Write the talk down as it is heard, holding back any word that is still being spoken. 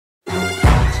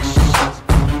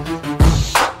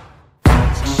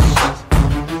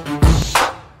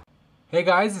Hey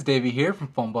guys, it's Davey here from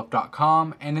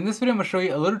phonebuff.com, and in this video I'm going to show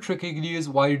you a little trick you can use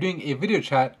while you're doing a video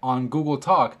chat on Google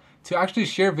Talk to actually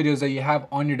share videos that you have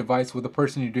on your device with the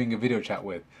person you're doing a video chat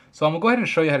with. So I'm going to go ahead and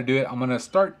show you how to do it. I'm going to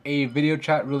start a video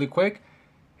chat really quick,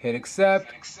 hit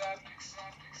accept.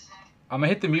 I'm going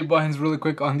to hit the mute buttons really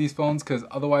quick on these phones because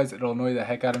otherwise it'll annoy the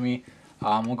heck out of me.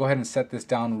 I'm going to go ahead and set this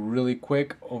down really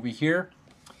quick over here,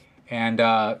 and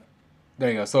there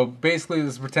you go. So basically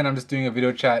let's pretend I'm just doing a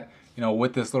video chat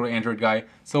with this little Android guy.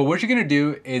 So what you're gonna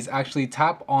do is actually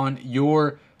tap on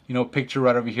your picture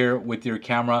right over here with your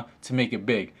camera to make it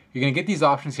big. You're gonna get these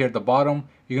options here at the bottom.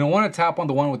 You're gonna want to tap on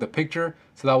the one with the picture,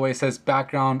 so that way it says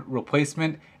background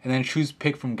replacement, and then choose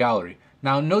pick from gallery.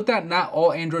 Now note that not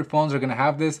all Android phones are gonna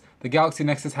have this. The Galaxy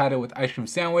Nexus had it with Ice Cream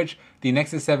Sandwich, the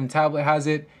Nexus 7 tablet has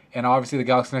it, and obviously the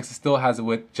Galaxy Nexus still has it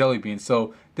with Jelly Bean.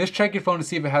 So just check your phone to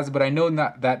see if it has it, but I know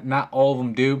that not all of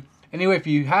them do. Anyway, if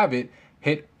you have it,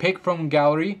 hit pick from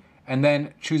gallery and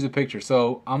then choose a picture.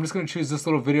 So I'm just going to choose this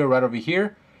little video right over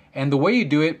here, and the way you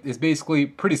do it is basically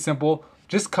pretty simple.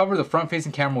 Just cover the front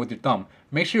facing camera with your thumb.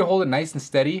 Make sure you hold it nice and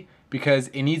steady because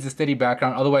it needs a steady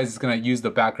background, otherwise it's going to use the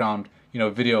background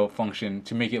video function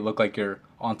to make it look like you're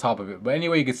on top of it. But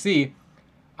anyway, you can see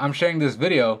I'm sharing this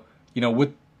video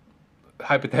with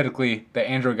hypothetically the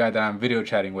Android guy that I'm video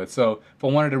chatting with. So if I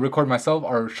wanted to record myself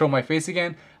or show my face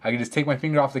again, I can just take my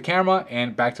finger off the camera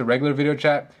and back to regular video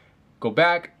chat, go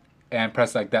back and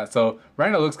press like that. So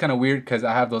right now it looks kind of weird because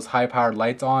I have those high powered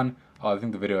lights on. Oh, I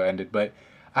think the video ended, but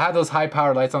I have those high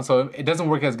powered lights on, so it doesn't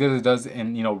work as good as it does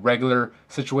in regular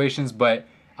situations, but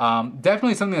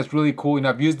definitely something that's really cool.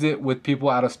 I've used it with people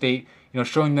out of state,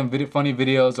 showing them funny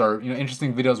videos or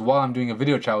interesting videos while I'm doing a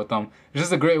video chat with them. It's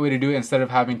just a great way to do it instead of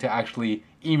having to actually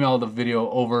email the video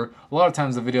over. A lot of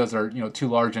times the videos are too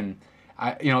large and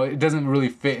it doesn't really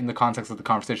fit in the context of the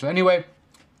conversation. Anyway,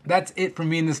 that's it from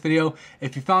me in this video.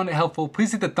 If you found it helpful,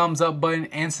 please hit the thumbs up button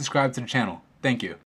and subscribe to the channel. Thank you.